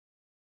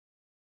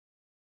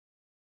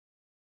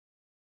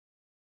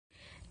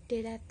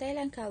The Datai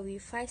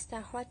Langkawi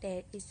 5-star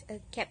hotel is a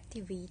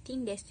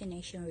captivating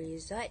destination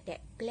resort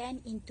that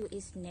blends into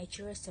its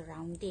natural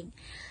surrounding.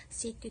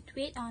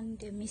 Situated on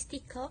the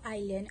mystical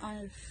island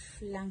of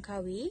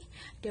Langkawi,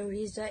 the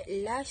resort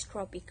lush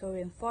tropical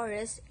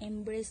rainforests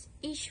embrace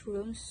each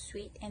room,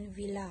 suite and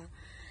villa,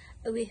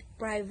 with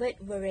private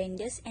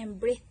verandas and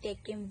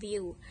breathtaking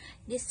view.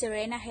 This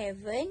serene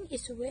haven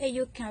is where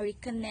you can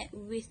reconnect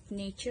with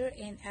nature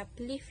and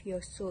uplift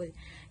your soul.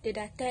 The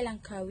Datai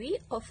Langkawi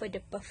offer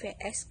the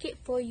perfect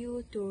escape for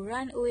you to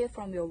run away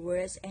from your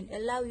worries and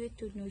allow you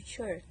to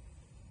nurture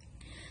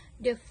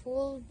the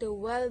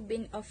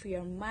well-being of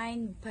your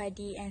mind,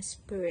 body and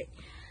spirit.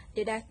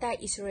 The Datai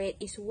is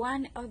rated as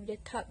one of the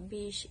top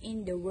beaches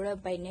in the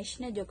world by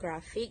National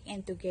Geographic,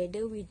 and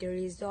together with the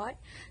resort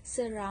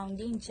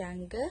surrounding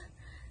jungle,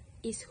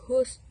 is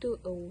host to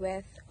a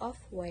wealth of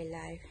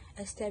wildlife.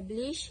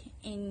 Established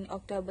in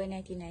October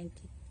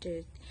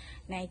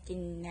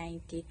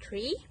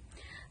 1993,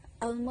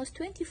 almost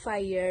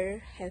 25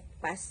 years have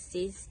passed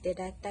since the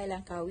Datai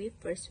Langkawi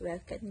first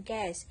welcomed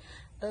guests,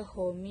 a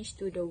homage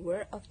to the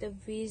work of the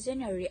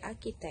visionary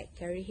architect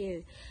Carey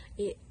Hill.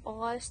 It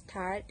all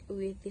started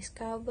with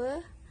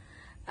discovery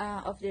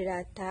of the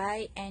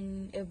Datai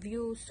and a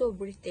view so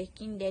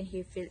breathtaking that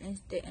he fell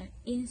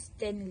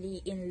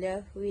instantly in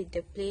love with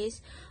the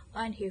place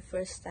on his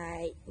first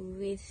sight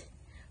with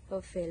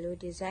a fellow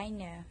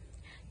designer.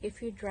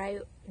 If you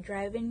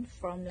driving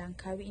from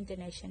Langkawi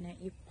International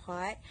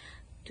Airport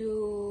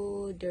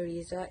to the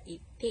resort,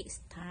 it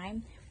takes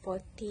time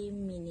 40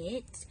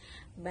 minutes,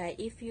 but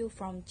if you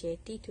from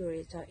Jetty to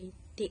resort, it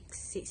takes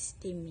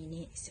 60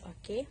 minutes.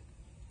 Okay.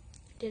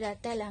 The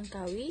Datai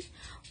Langkawi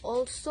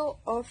also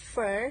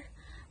offer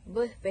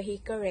both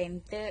vehicle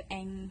rental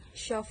and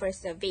chauffeur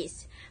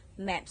service.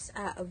 Maps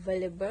are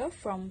available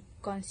from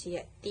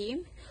concierge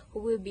team who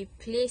will be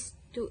pleased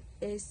to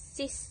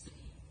assist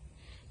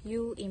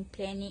you in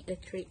planning a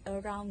trip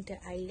around the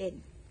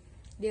island.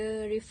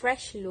 The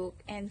refreshed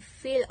look and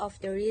feel of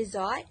the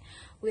resort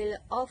will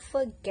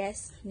offer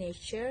guests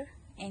nature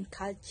and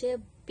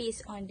culture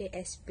based on the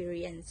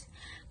experience,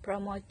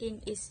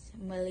 promoting its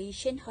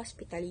Malaysian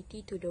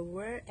hospitality to the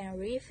world and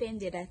reframe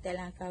the Datai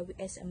Langkawi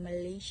as a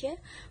Malaysia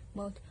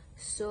most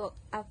sought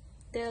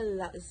after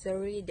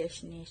luxury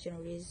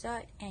destination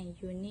resort and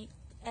unique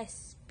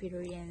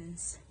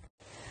experience.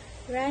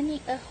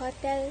 Running a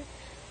hotel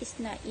is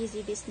not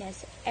easy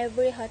business.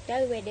 Every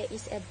hotel, whether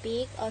it's a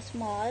big or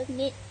small,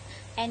 needs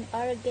an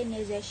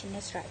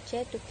organizational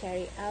structure to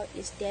carry out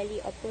its daily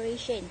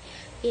operation.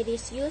 It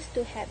is used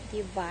to help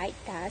divide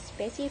tasks,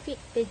 specific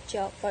the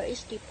job for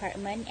each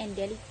department, and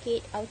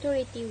delegate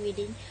authority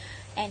within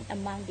and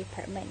among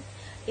departments.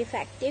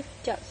 Effective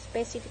job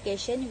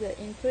specification will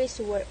increase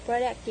work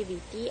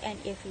productivity and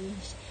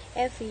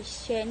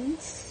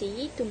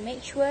efficiency to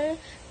make sure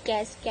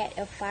guests get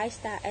a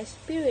 5-star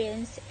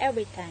experience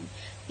every time.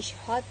 Each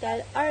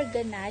hotel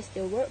organized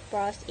the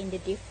workforce in a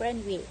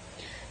different way.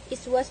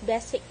 It was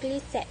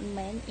basically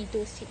segmented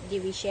into 6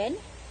 divisions.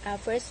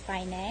 First,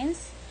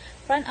 finance,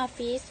 front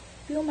office,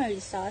 human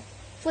resource,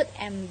 food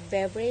and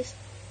beverage,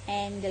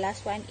 and the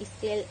last one is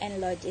sales and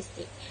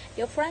logistics.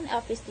 The front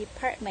office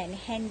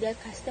department handle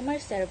customer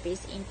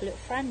service, include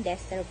front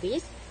desk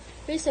service,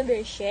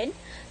 reservation,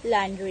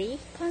 laundry,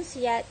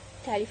 concierge,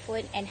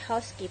 telephone and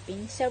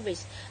housekeeping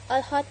service.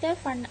 All hotel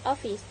front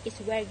office is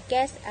where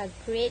guests are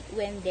greeted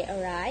when they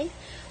arrive,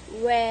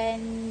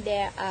 when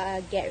they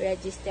get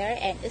registered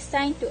and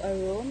assigned to a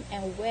room,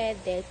 and where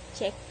they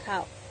check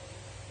out.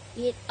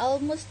 It's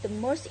almost the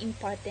most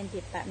important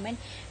department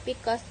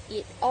because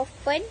it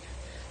often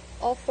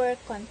offers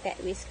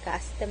contact with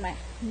customers.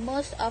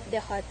 Most of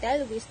the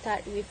hotel will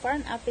start with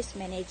front office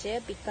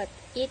manager because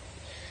it's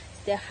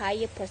the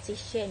higher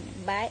position,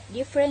 but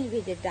different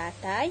with the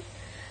Datai.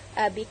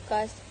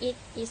 Because it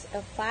is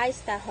a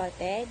 5-star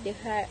hotel,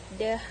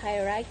 the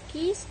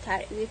hierarchy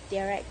starts with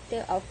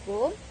director of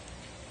room,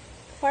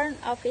 front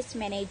office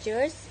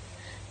managers,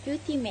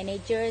 duty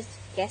managers,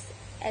 guest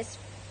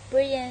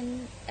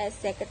experience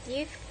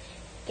executive,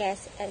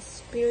 guest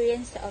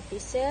experience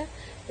officer,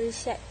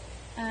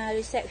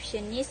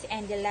 receptionist,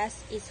 and the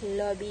last is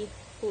lobby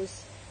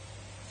host.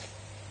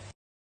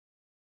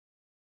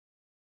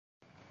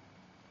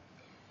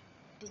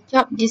 The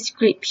job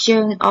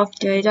description of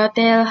the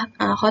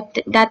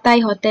Datai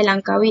Hotel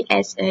Langkawi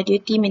as a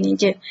duty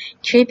manager.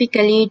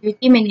 Typically,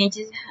 duty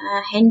managers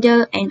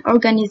handle an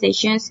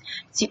organization's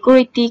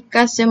security,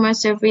 customer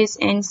service,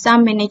 and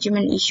some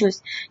management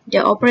issues.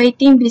 The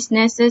operating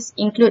businesses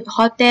include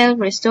hotel,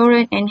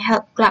 restaurant, and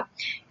health club.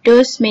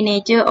 Those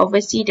managers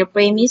oversee the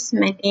premise,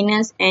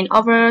 maintenance, and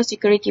overall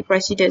security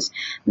procedures.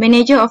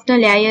 Manager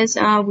often liaise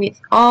with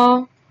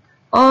all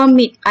or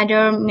meet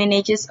other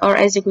managers or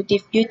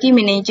executive. Duty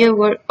manager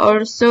work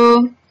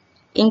also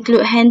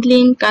include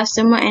handling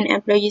customer and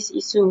employees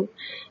issues.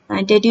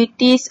 The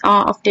duties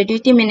of the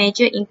duty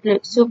manager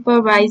include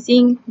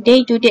supervising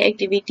day-to-day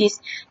activities,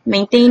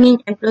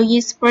 maintaining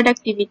employees'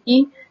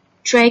 productivity,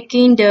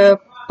 tracking the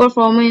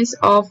performance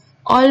of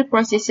all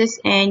processes,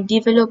 and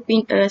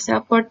developing a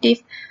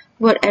supportive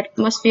work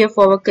atmosphere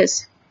for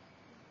workers.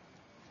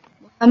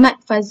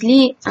 Muhammad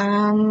Fazli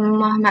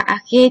Muhammad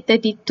Akhir,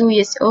 32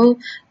 years old,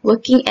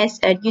 working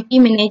as a duty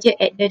manager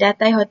at the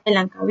Datai Hotel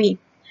Langkawi.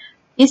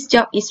 His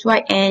job is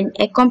wide and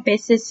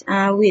encompasses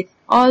with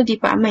all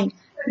departments,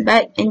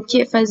 but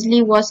Encik Fazli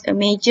was a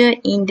major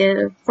in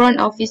the front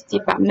office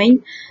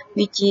department,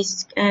 which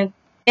is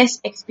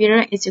guest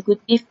experience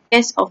executive,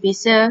 guest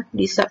officer,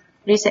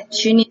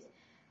 receptionist,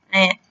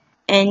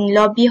 and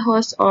lobby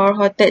host or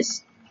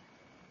hostess.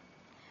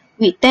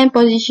 With 10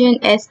 positions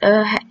as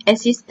a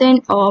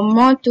assistant or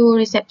more to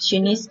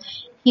receptionist,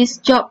 his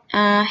job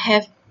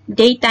have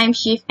daytime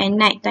shift and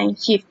nighttime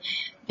shift.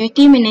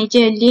 Duty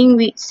manager linked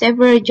with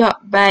several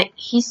jobs, but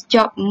his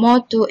job more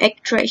to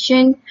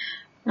interaction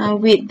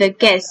with the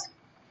guests.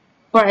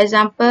 For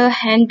example,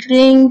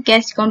 handling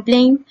guest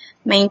complaint,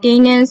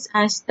 maintenance,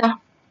 staff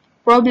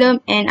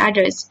problem, and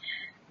others.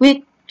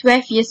 With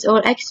 12 years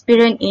old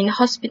experience in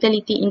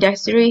hospitality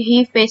industry,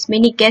 he faced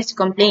many guest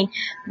complaints,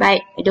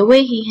 but the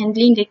way he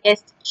handling the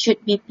guests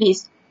should be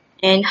pleased.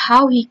 And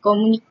how he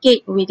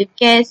communicate with the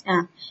guests,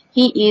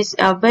 he is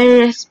a very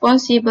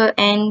responsible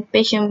and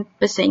patient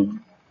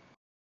person.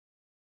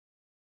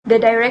 The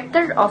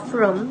director of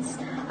rooms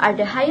are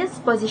the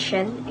highest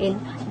position in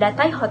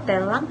Datai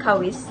Hotel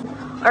Langkawi's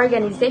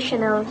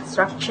organizational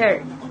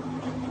structure.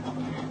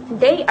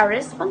 They are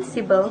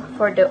responsible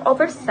for the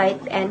oversight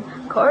and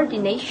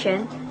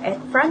coordination at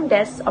front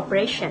desk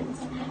operations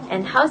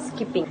and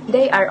housekeeping.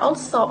 They are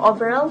also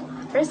overall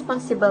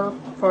responsible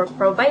for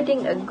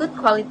providing a good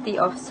quality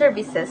of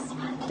services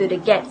to the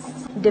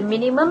guests. The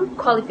minimum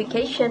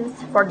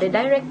qualifications for the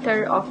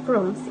director of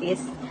rooms is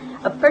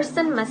a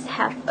person must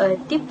have a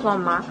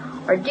diploma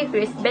or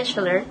degrees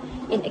bachelor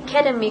in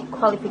academic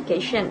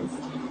qualifications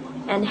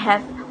and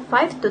have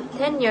 5 to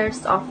 10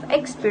 years of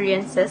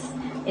experiences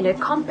in a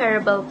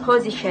comparable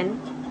position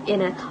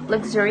in a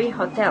luxury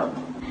hotel.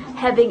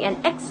 Having an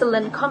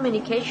excellent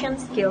communication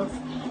skills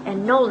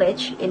and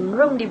knowledge in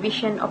room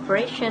division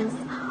operations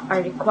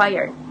are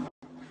required.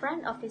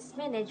 Front office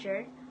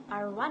manager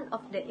are one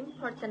of the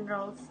important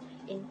roles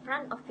in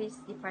front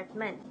office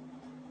department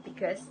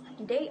because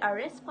they are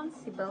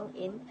responsible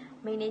in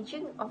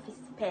managing office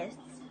space,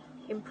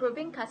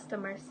 improving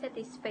customer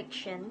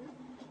satisfaction,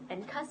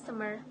 and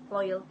customer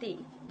loyalty.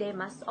 They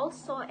must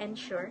also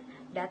ensure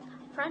that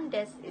front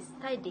desk is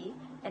tidy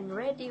and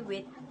ready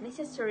with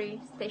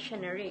necessary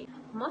stationery.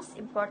 Most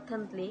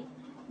importantly,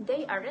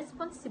 they are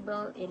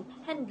responsible in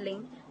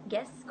handling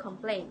guest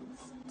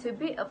complaints. To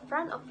be a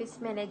front office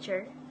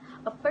manager,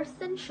 a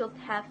person should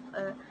have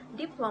a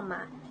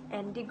diploma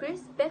and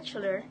degrees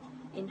bachelor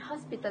in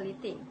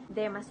hospitality.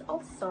 They must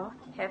also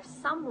have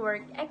some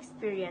work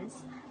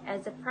experience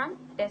as a front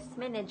desk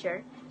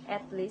manager,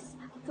 at least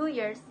 2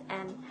 years,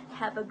 and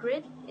have a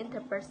great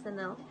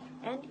interpersonal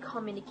and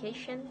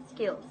communication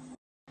skills.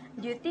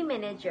 Duty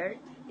manager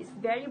is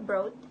very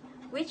broad,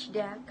 which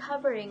they are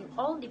covering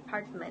all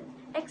departments,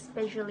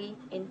 especially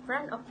in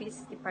front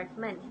office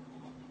department.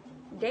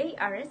 They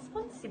are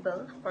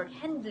responsible for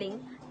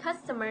handling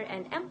customer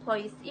and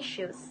employees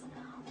issues,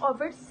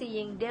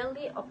 overseeing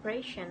daily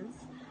operations,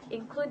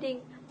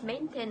 including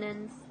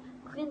maintenance,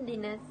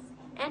 cleanliness,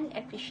 and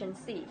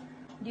efficiency.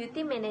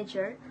 Duty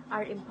managers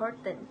are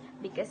important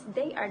because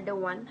they are the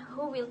one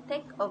who will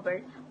take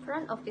over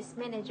front office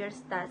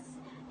manager's tasks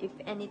if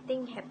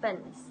anything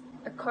happens.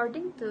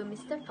 According to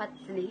Mr.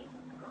 Fazli,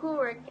 who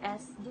worked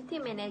as duty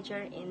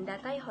manager in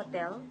Datai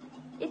Hotel,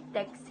 it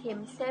takes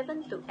him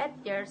 7 to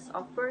 8 years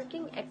of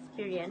working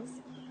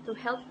experience to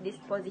hold this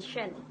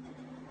position.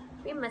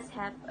 We must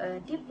have a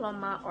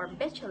diploma or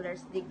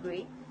bachelor's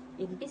degree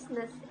in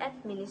business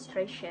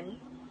administration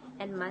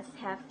and must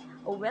have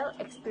a well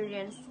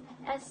experience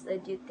as a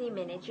duty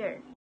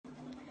manager.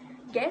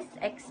 Guest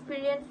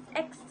experience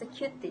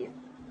executive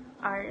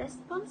are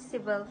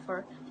responsible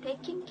for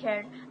taking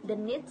care the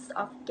needs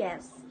of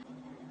guests.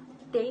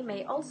 They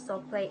may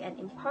also play an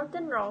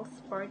important role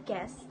for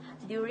guests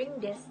during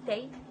their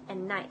stay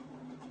and night.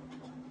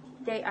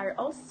 They are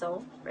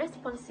also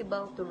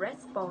responsible to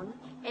respond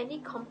any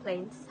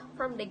complaints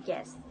from the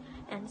guests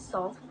and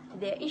solve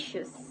their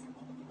issues.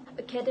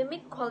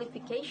 Academic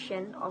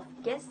qualification of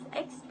guest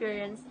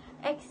experience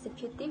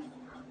executive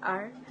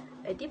are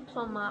a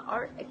diploma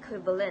or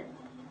equivalent.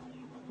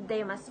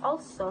 They must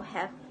also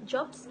have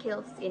job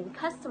skills in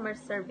customer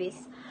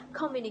service,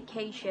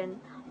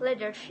 communication,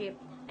 leadership,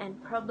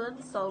 and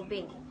problem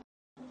solving.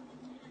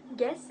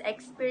 Guest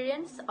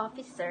experience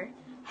officer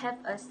have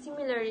a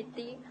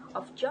similarity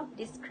of job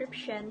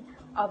description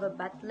of a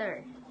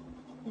butler.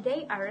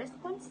 They are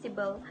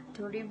responsible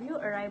to review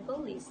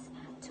arrival lists,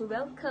 to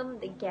welcome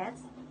the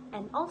guests,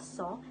 and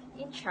also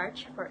in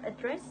charge for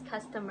address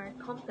customer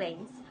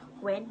complaints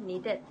when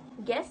needed.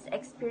 Guest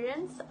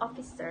experience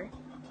officer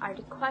are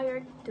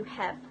required to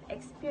have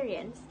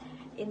experience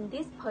in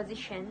this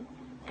position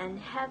and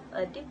have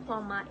a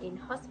diploma in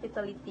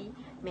hospitality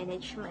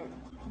management.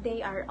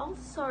 They are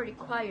also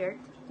required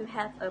to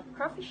have a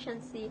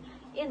proficiency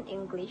in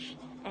English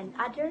and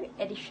other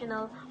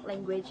additional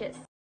languages.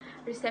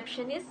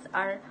 Receptionists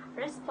are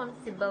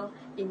responsible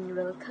in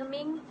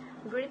welcoming,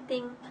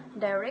 greeting,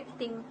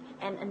 directing,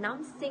 and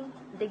announcing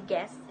the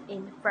guests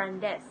in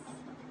front desk.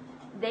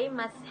 They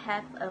must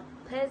have a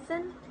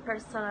pleasant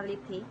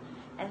personality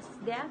as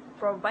they are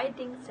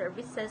providing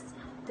services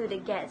to the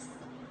guests,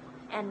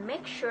 and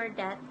make sure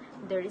that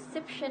the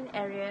reception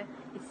area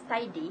is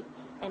tidy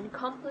and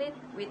complete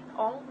with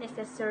all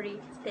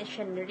necessary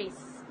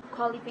stationeries.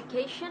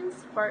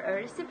 Qualifications for a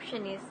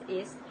receptionist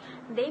is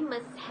they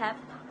must have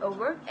a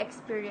work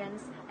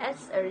experience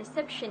as a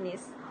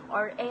receptionist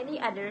or any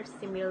other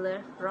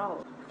similar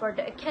role. For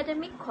the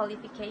academic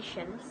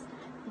qualifications,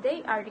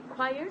 they are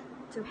required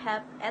to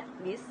have at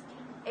least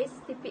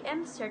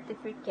STPM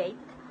certificate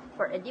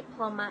for a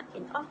diploma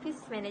in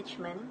office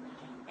management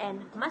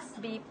and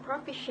must be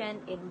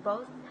proficient in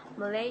both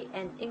Malay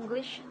and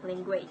English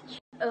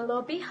language. A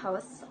lobby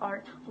host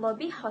or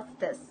lobby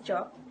hostess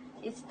job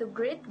is to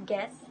greet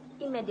guests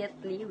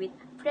immediately with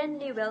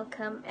friendly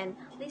welcome and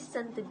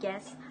listen to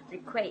guest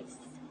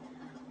requests.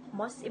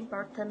 Most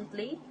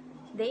importantly,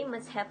 they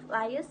must have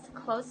liaised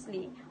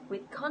closely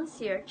with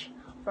concierge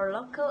for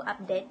local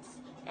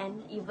updates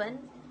and event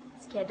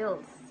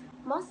schedules.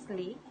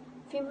 Mostly,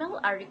 females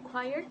are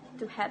required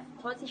to have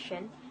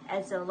position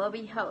as a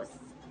lobby host.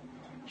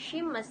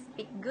 She must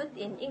speak good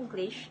in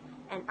English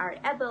and are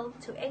able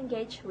to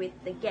engage with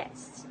the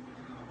guests.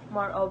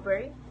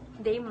 Moreover,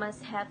 they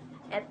must have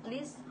at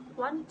least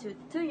 1 to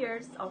 2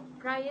 years of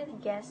prior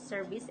guest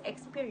service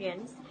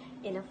experience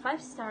in a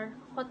 5-star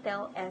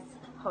hotel as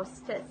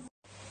hostess.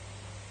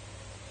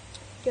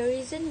 The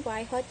reason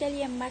why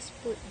hoteliers must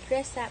put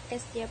dress up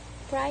as their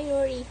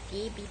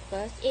priority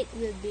because it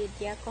will build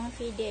their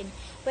confidence.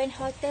 When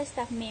hotel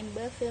staff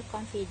members feel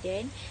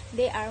confident,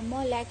 they are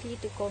more likely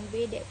to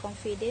convey that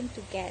confidence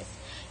to guests.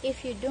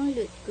 If you don't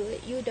look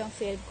good, you don't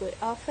feel good.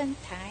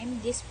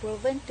 Oftentimes, this is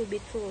proven to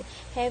be true.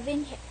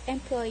 Having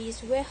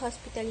employees wear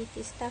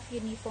hospitality staff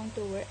uniform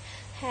to work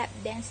help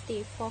them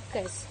stay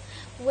focused.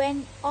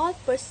 When all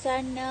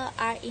personnel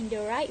are in the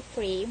right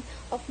frame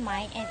of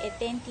mind and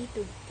attentive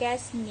to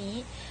guest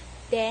needs,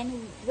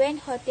 then when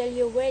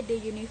hotelier wear the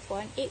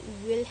uniform, it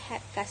will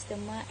help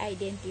customer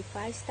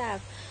identify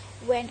staff.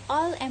 When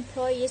all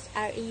employees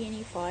are in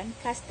uniform,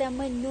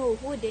 customer know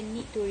who they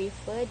need to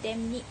refer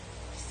them need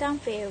some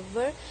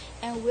favor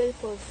and will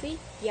fulfill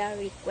their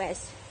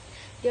request.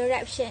 The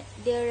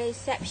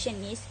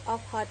receptionist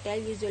of hotel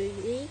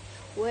usually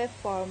wear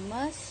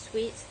formal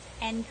suits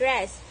and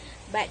dress,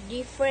 but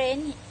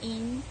different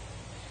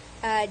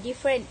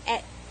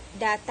at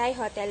Datai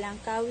Hotel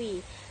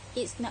Langkawi.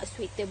 It's not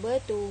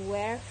suitable to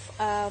wear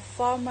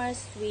formal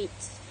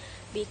suits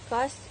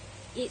because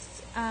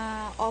it's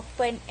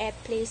open air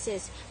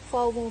places.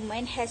 For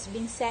women has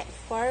been set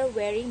for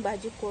wearing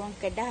baju kurung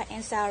kedah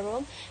and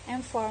sarung,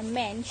 and for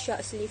men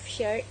short sleeve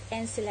shirt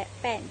and slap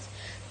pants.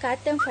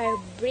 Cotton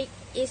fabric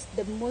is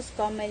the most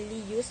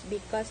commonly used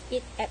because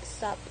it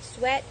absorbs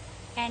sweat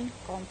and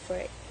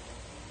comfort.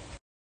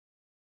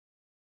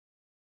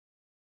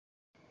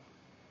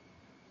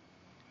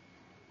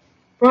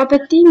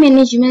 Property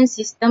management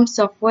system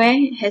software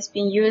has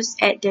been used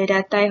at the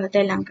Datai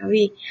Hotel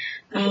Langkawi.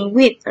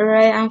 With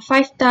a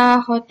 5-star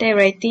hotel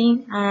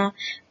rating,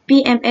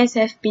 PMS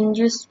have been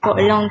used for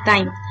a long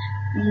time.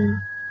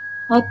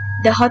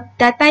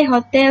 Datai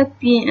Hotel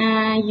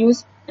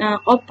use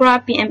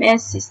Opera PMS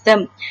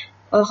system.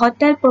 A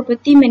hotel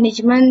property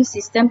management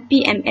system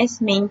PMS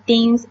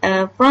maintains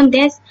a front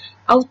desk,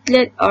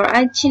 outlet or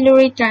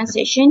ancillary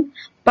transaction,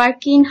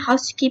 parking,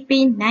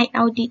 housekeeping, night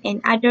audit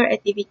and other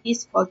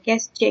activities for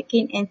guest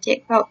check-in and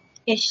check-out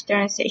cash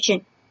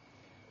transaction.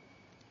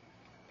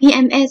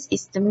 PMS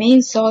is the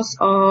main source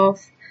of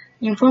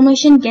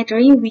information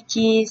gathering which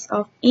is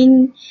of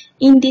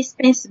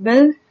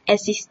indispensable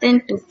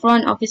assistance to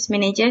front office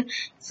manager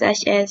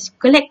such as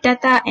collect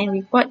data and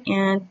report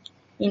in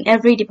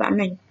every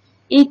department.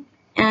 It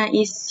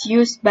is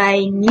used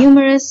by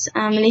numerous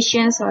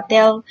Malaysian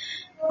hotels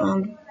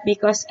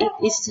because it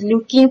is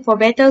looking for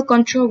better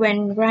control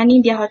when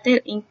running their hotel,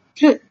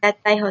 include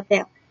Datai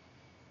Hotel.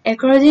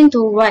 According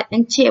to what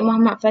Encik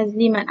Muhammad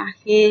Fazli Mat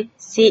Akhir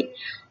said,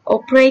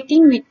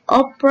 operating with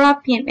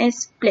Opera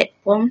PMS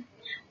platform,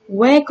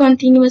 where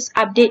continuous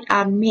updates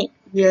are made,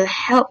 will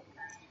help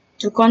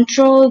to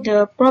control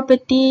the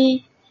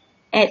property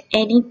at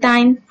any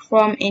time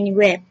from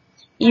anywhere.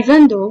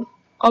 Even though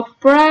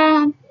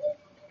Opera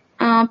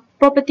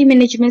property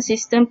management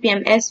system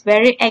PMS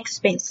very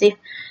expensive,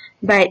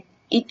 but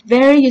it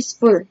very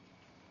useful.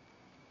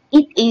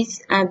 It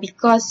is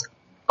because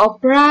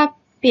Opera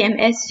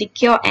PMS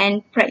secure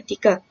and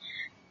practical.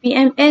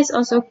 PMS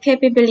also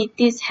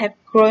capabilities have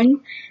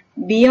grown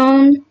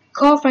beyond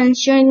core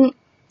functions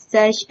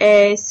such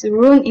as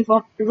room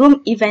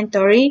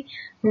inventory,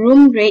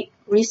 room rate,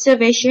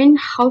 reservation,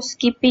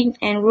 housekeeping,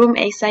 and room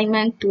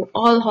assignment to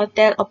all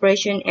hotel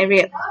operation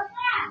area.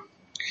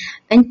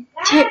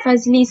 Encik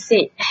Fazli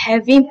said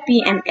having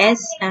PMS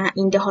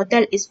in the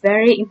hotel is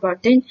very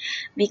important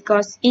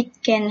because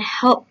it can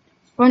help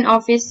front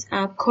office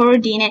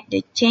coordinate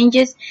the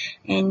changes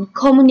and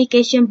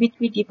communication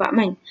between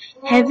departments.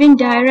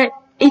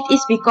 It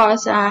is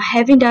because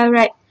having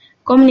direct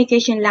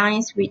communication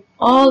lines with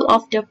all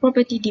of the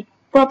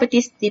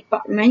properties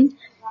department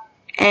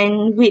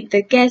and with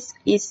the guest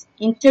is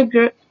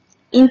integral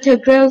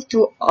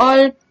to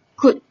all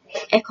good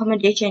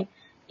accommodation.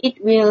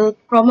 It will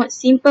promote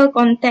simple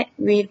contact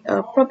with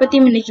a property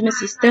management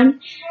system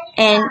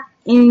and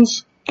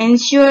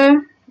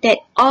ensure that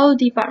all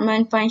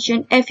departments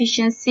function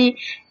efficiently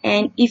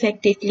and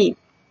effectively.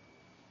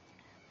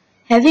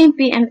 Having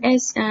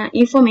PMS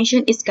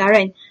information is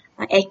current,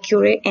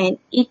 accurate, and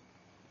it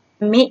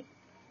made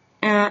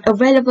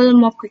available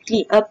more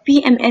quickly. A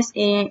PMS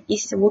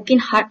is working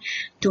hard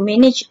to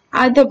manage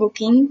other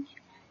booking,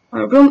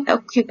 room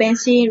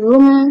occupancy,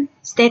 room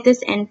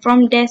status, and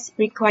front desk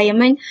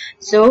requirement.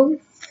 So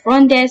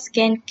front desk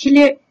can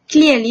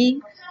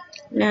clearly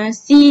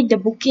see the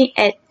booking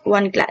at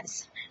one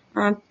glance.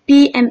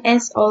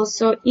 PMS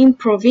also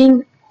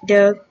improving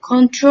the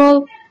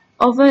control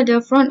over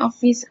the front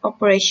office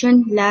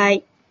operation,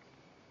 like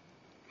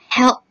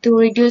help to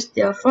reduce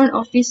the front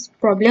office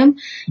problem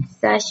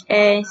such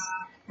as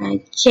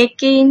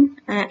check-in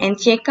and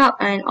check-out,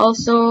 and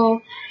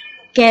also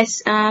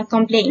guest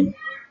complaint.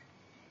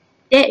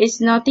 There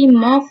is nothing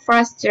more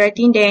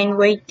frustrating than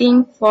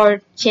waiting for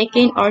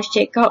check-in or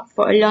check-out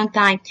for a long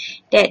time.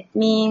 That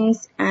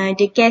means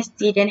the guest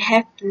didn't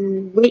have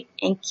to wait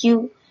and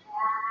queue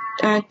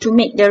to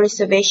make the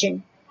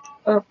reservation.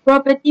 A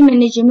property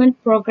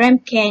management program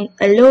can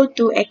allow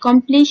to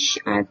accomplish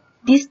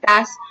this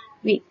task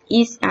with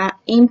ease,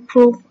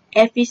 improve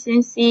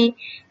efficiency,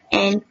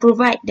 and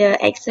provide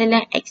the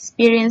excellent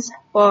experience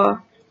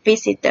for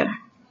visitor.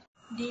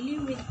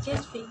 Dealing with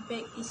guest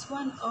feedback is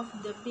one of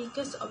the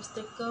biggest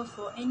obstacles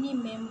for any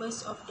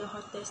members of the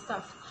hotel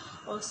staff.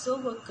 Also,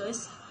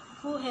 workers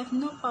who have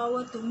no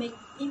power to make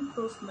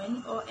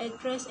improvement or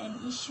address an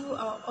issue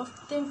are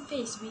often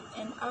faced with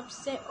an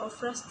upset or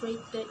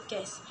frustrated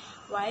guest.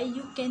 While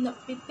you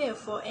cannot prepare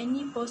for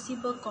any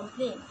possible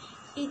complaint,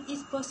 it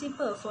is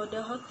possible for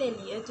the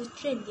hotelier to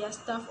train their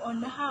staff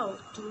on how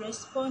to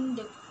respond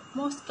to the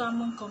most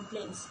common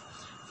complaints.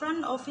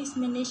 Front office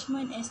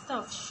management and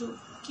staff should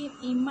keep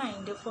in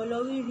mind the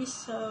following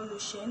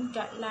resolution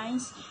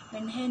guidelines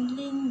when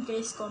handling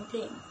guest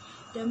complaints.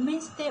 The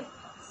main steps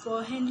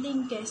for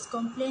handling guest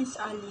complaints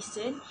are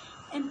listen,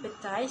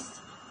 empathize,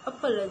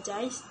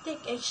 apologize,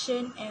 take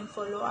action, and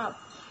follow up.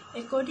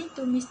 According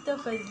to Mr.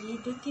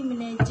 Fazli, duty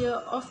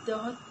manager of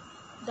the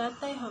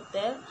Datai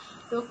Hotel,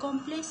 the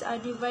complaints are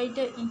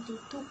divided into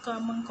two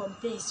common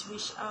complaints,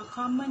 which are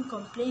common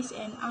complaints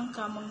and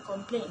uncommon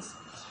complaints.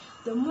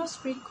 The most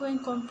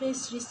frequent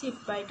complaints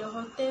received by the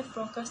hotel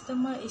from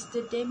customers is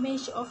the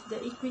damage of the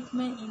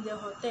equipment in the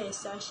hotel,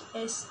 such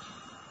as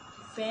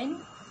fan,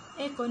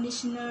 air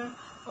conditioner,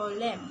 or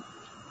lamp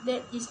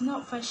that is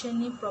not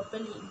functioning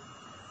properly.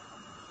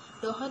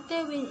 The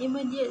hotel will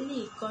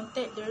immediately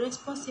contact the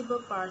responsible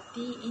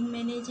party in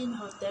managing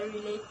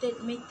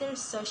hotel-related matters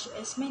such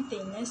as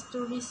maintenance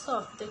to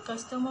resolve the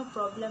customer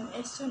problem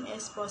as soon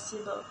as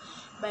possible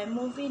by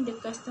moving the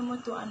customer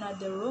to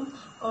another room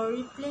or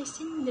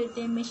replacing the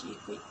damaged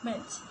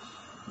equipment.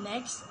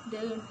 Next,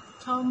 the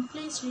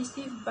complaints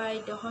received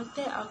by the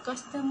hotel are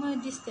customer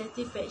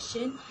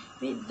dissatisfaction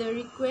with the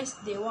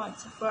request they want.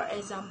 For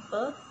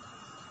example,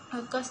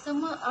 a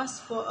customer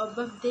asks for a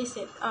birthday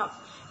setup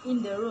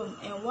in the room,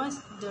 and once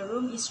the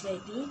room is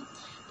ready,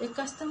 the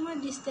customer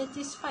is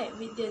dissatisfied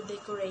with the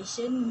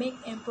decoration made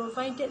and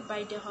provided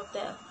by the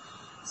hotel.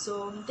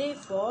 So,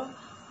 therefore,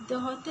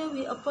 the hotel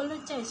will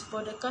apologize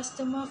for the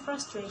customer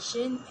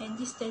frustration and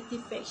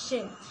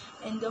dissatisfaction,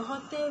 and the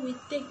hotel will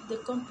take the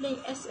complaint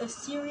as a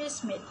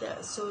serious matter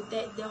so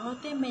that the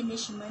hotel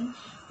management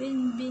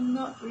will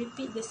not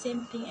repeat the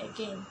same thing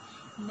again.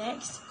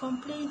 Next,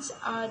 complaints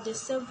are the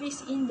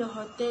service in the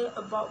hotel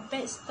about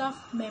bad staff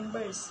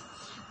members.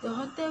 The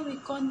hotel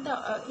will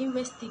conduct an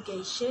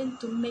investigation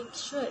to make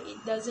sure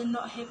it does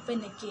not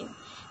happen again.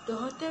 The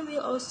hotel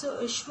will also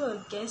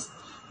assure guests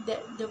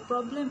that the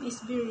problem is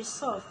being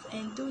resolved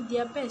and do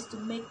their best to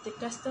make the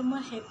customer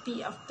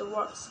happy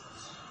afterwards.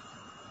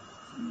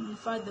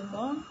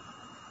 Furthermore,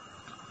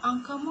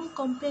 uncommon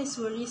complaints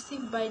were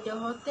received by the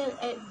hotel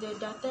at the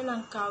Datai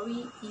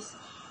Langkawi is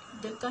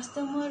the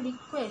customer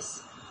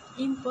request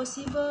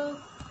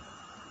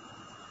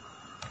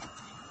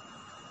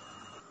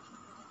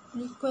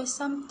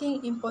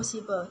something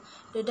impossible.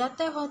 The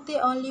Datai Hotel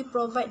only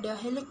provide the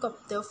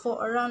helicopter for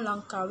around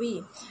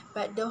Langkawi,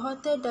 but the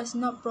hotel does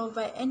not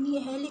provide any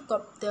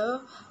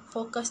helicopter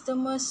for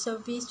customer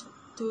service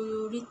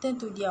to return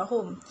to their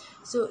home.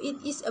 So it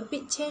is a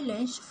big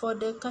challenge for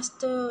the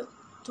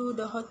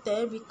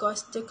hotel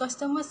because the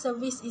customer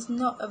service is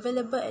not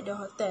available at the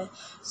hotel.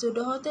 So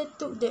the hotel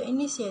took the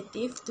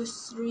initiative to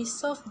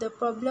resolve the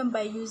problem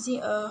by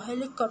using a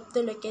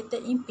helicopter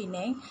located in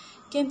Penang,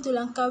 came to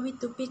Langkawi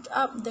to pick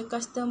up the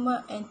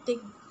customer and take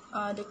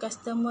the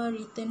customer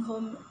return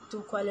home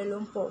to Kuala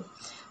Lumpur.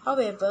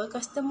 However,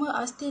 customers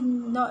are still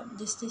not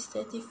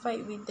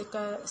dissatisfied with the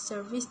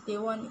service they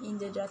want in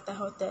the Datai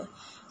hotel.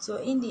 So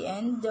in the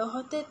end, the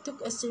hotel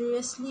took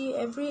seriously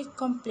every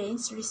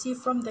complaint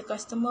received from the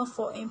customer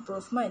for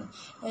improvement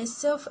and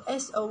served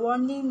as a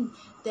warning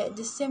that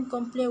the same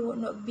complaint would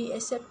not be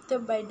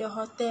accepted by the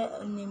hotel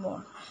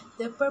anymore.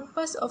 The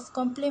purpose of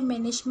complaint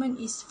management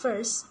is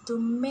first to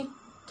make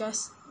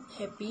guests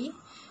happy,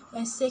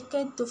 and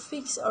second, to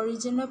fix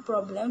original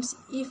problems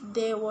if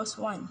there was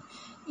one.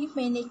 In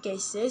many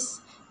cases,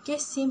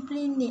 guests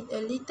simply need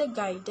a little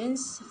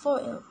guidance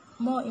for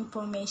more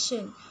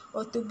information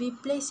or to be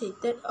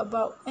placated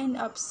about an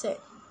upset.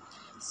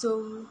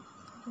 So,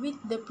 with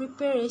the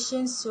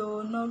preparation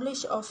so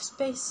knowledge of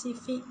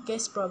specific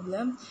guest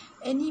problem,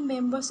 any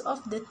members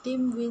of the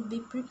team will be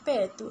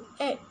prepared to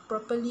act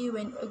properly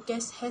when a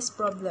guest has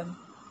problem.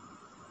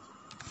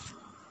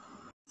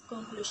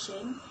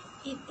 Conclusion,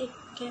 it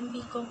can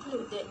be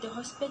concluded that the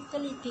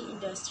hospitality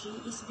industry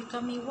is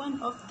becoming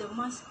one of the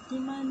most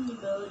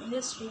demandable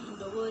industry in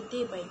the world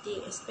day by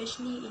day,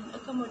 especially in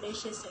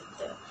accommodation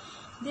sector.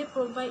 They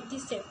provide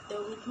this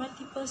sector with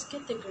multiple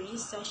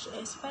categories such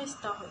as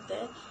 5-star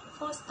hotel,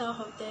 4-star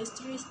hotels,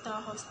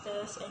 3-star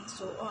hostels, and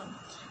so on.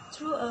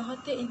 Through a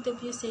hotel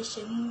interview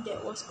session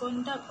that was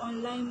conducted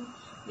online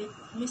with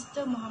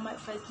Mr. Muhammad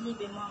Fazli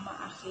bin Muhammad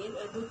Akhil,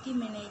 a duty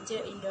manager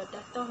in the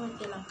Datai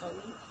Hotel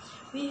Langkawi,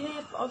 we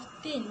have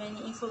obtained many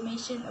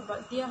information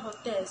about their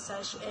hotel,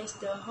 such as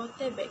the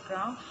hotel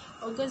background,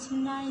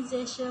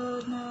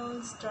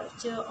 organizational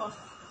structure of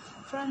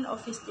front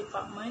office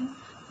department,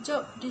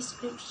 job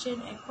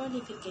description and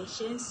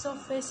qualifications,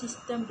 software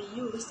system they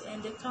use,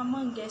 and the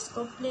common guest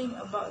complaint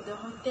about the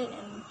hotel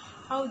and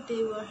how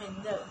they were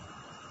handled.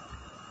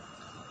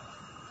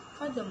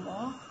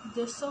 Furthermore,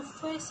 the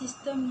software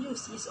system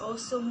used is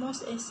also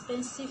most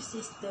expensive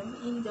system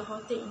in the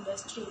hotel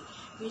industry,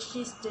 which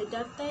is the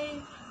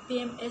Datai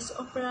PMS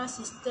Opera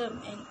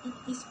system, and it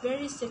is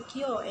very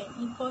secure and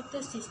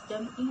important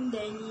system in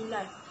daily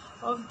life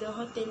of the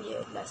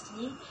hotelier.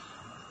 Lastly,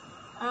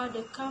 are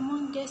the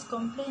common guest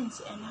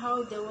complaints and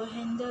how they were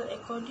handled.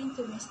 According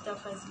to Mr.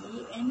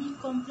 Fazli, any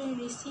complaint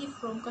received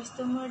from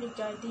customer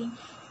regarding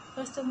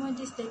customer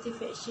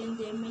dissatisfaction,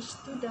 damage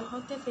to the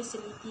hotel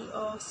facility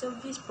or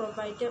service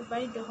provided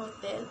by the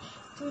hotel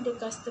to the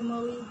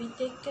customer will be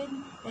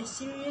taken as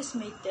serious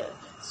matter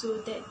so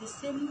that the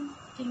same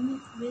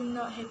thing will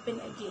not happen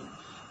again.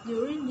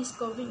 During this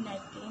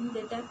COVID-19,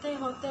 the Datai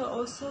Hotel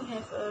also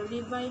have a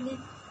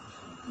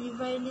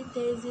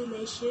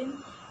revitalization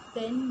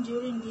plan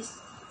during this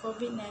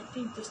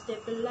COVID-19 to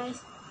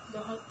stabilize the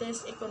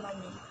hotel's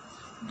economy.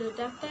 The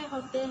Datai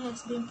Hotel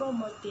has been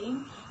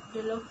promoting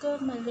the local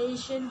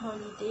Malaysian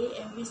holiday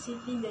and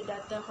visiting the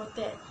Datai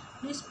Hotel.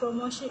 This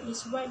promotion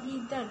is widely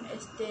done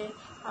as there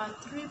are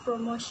 3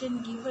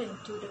 promotions given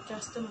to the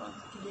customer.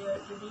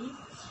 Clearly,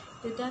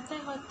 the Datai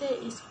Hotel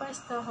is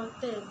 5-star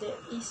hotel that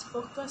is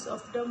focused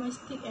of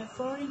domestic and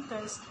foreign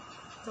tourists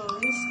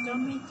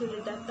coming to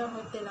the Datai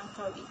Hotel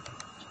Langkawi.